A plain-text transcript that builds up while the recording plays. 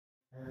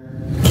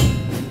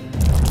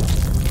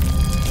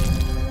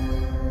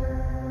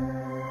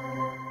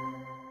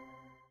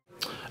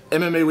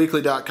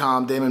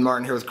MMAWeekly.com, Damon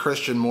Martin here with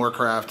Christian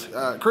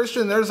Morecraft.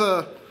 Christian, there's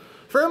a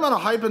fair amount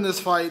of hype in this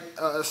fight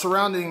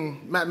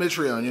surrounding Matt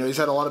Mitrione. You know, he's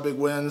had a lot of big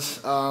wins.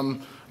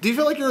 Do you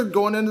feel like you're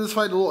going into this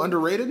fight a little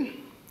underrated?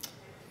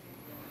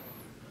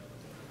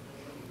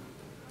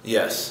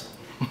 Yes.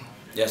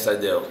 Yes, I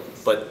do.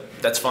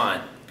 But that's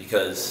fine,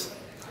 because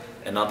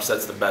an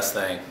upset's the best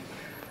thing.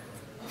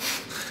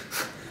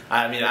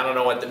 I mean, I don't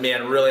know what,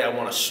 man, really, I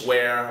want to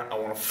swear. I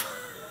want to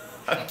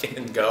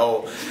fucking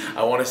go.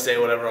 I want to say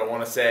whatever I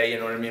want to say, you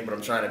know what I mean? But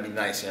I'm trying to be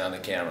nice, you know, on the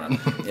camera,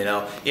 you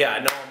know? Yeah, I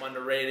know I'm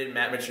underrated.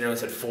 Matt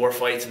Mitrione's had 4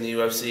 fights in the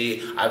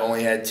UFC. I've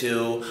only had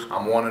 2.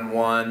 I'm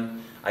 1-1.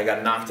 I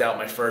got knocked out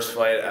my first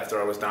fight after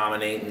I was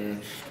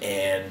dominating,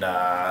 and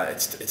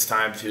it's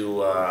time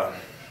to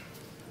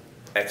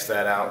X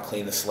that out,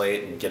 clean the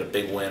slate, and get a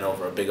big win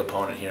over a big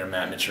opponent here,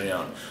 Matt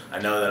Mitrione. I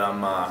know that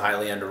I'm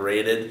highly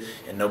underrated,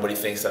 and nobody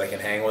thinks that I can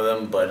hang with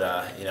him,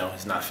 but you know,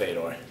 he's not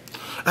Fedor.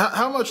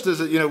 How much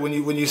does it, you know, when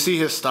you see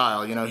his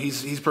style, you know,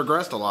 he's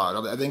progressed a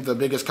lot. I think the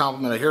biggest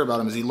compliment I hear about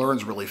him is he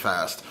learns really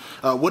fast.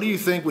 What do you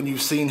think when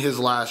you've seen his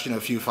last, you know,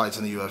 few fights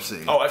in the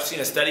UFC? Oh, I've seen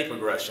a steady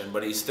progression,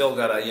 but he's still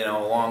got a, you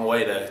know, a long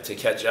way to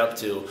catch up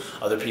to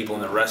other people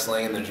in the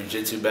wrestling and the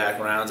jiu-jitsu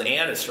backgrounds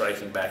and his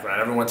striking background.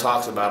 Everyone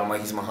talks about him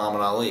like he's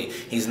Muhammad Ali.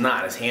 He's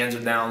not. His hands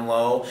are down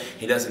low.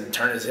 He doesn't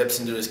turn his hips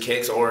into his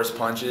kicks or his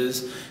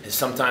punches.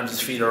 Sometimes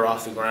his feet are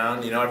off the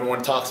ground. You know,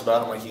 everyone talks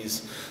about him like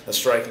he's a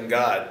striking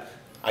god.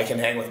 I can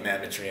hang with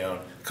Matt Mitrione.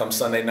 Come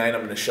Sunday night,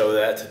 I'm going to show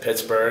that to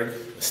Pittsburgh,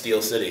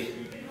 Steel City.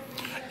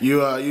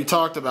 You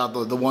talked about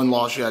the one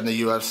loss you had in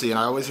the UFC, and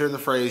I always hear the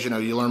phrase, you know,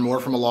 you learn more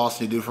from a loss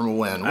than you do from a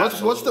win.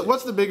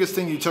 What's the biggest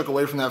thing you took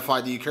away from that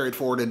fight that you carried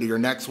forward into your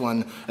next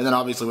one, and then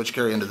obviously what you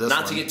carry into this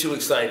one? Not to get too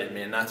excited,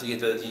 man. Not to get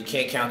you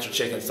can't count your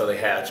chickens till they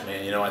hatch,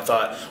 man. You know, I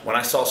thought when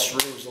I saw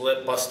Struve's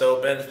lip bust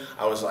open,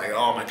 I was like,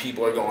 oh, my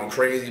people are going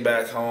crazy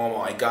back home. Oh,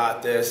 I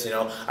got this. You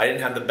know, I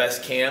didn't have the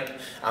best camp.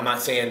 I'm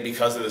not saying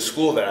because of the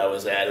school that I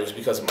was at. It was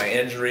because of my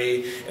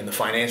injury and the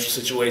financial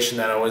situation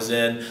that I was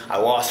in. I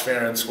lost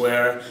fair and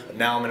square, but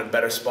now I'm in a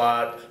better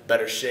spot,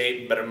 better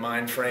shape, better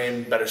mind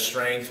frame, better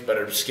strength,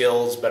 better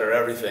skills, better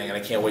everything, and I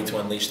can't wait to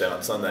unleash that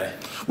on Sunday.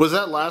 Was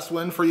that last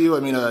win for you?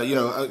 I mean, you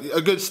know,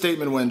 a good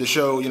statement win to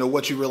show, you know,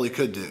 what you really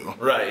could do.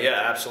 Right.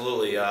 Yeah.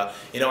 Absolutely.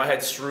 You know, I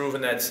had Struve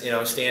in that, you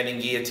know, standing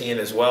guillotine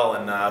as well,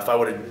 and if I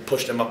would have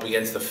pushed him up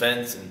against the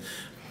fence and,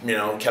 you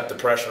know, kept the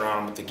pressure on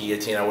him with the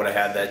guillotine, I would have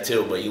had that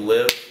too. But you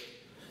live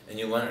and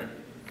you learn.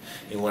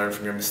 You learn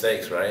from your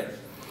mistakes, right?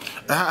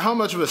 How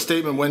much of a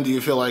statement win do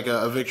you feel like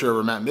a victory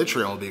over Matt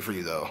Mitrione would be for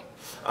you, though?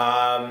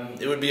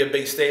 It would be a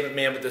big statement,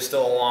 man, but there's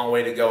still a long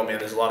way to go, man.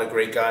 There's a lot of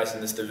great guys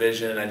in this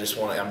division, and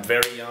I'm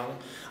very young.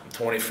 I'm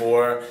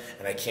 24,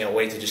 and I can't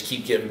wait to just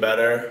keep getting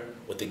better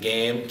with the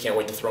game. Can't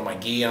wait to throw my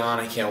gi on.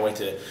 I can't wait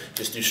to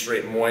just do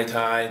straight Muay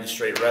Thai, do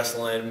straight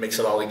wrestling, mix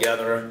it all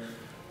together.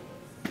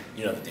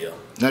 You know the deal.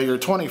 Now, you're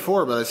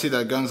 24, but I see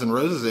that Guns N'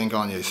 Roses ink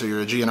on you, so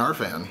you're a GNR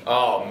fan.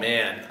 Oh,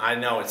 man. I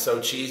know it's so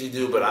cheesy,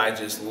 dude, but I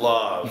just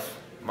love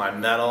my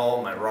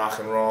metal, my rock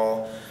and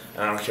roll.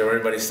 And I don't care what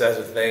everybody says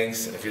or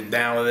thinks. If you're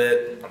down with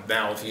it, I'm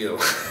down with you.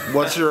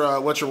 What's your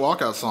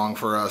walkout song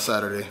for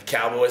Saturday?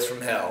 Cowboys from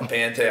Hell,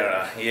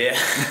 Pantera.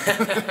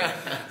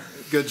 Yeah.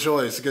 Good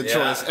choice. Good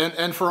choice.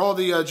 And for all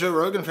the Joe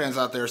Rogan fans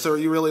out there, so are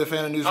you really a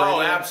fan of News Radio?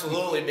 Oh,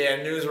 absolutely,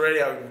 man. News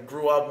Radio. I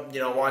grew up, you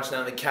know, watching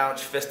on the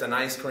couch, fisting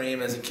ice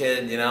cream as a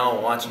kid, you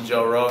know, watching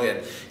Joe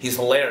Rogan. He's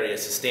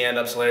hilarious. His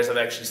stand-up's hilarious. I've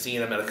actually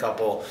seen him at a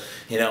couple,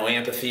 you know,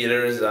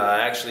 amphitheaters.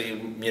 Actually,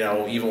 you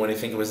know, even when I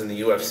think it was in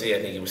the UFC,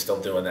 I think he was still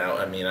doing that.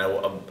 I mean,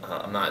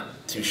 I'm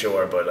not too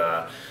sure,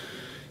 but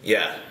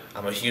yeah.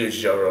 I'm a huge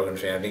Joe Rogan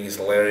fan. I think he's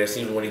hilarious,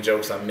 even when he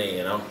jokes on me,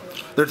 you know.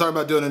 They're talking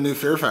about doing a new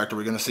Fear Factor.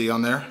 We're going to see you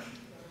on there?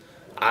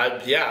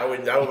 Yeah,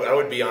 I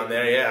would be on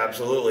there. Yeah,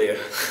 absolutely.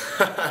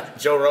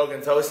 Joe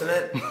Rogan's hosting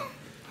it.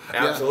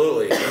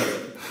 Absolutely.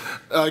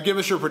 Give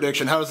us your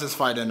prediction. How does this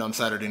fight end on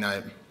Saturday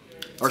night?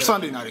 Or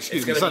Sunday night,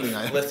 excuse me, Sunday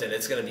night. Listen,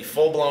 it's going to be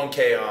full-blown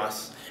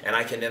chaos, and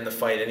I can end the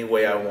fight any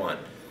way I want.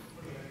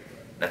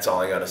 That's all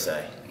I got to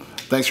say.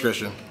 Thanks,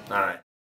 Christian. All right.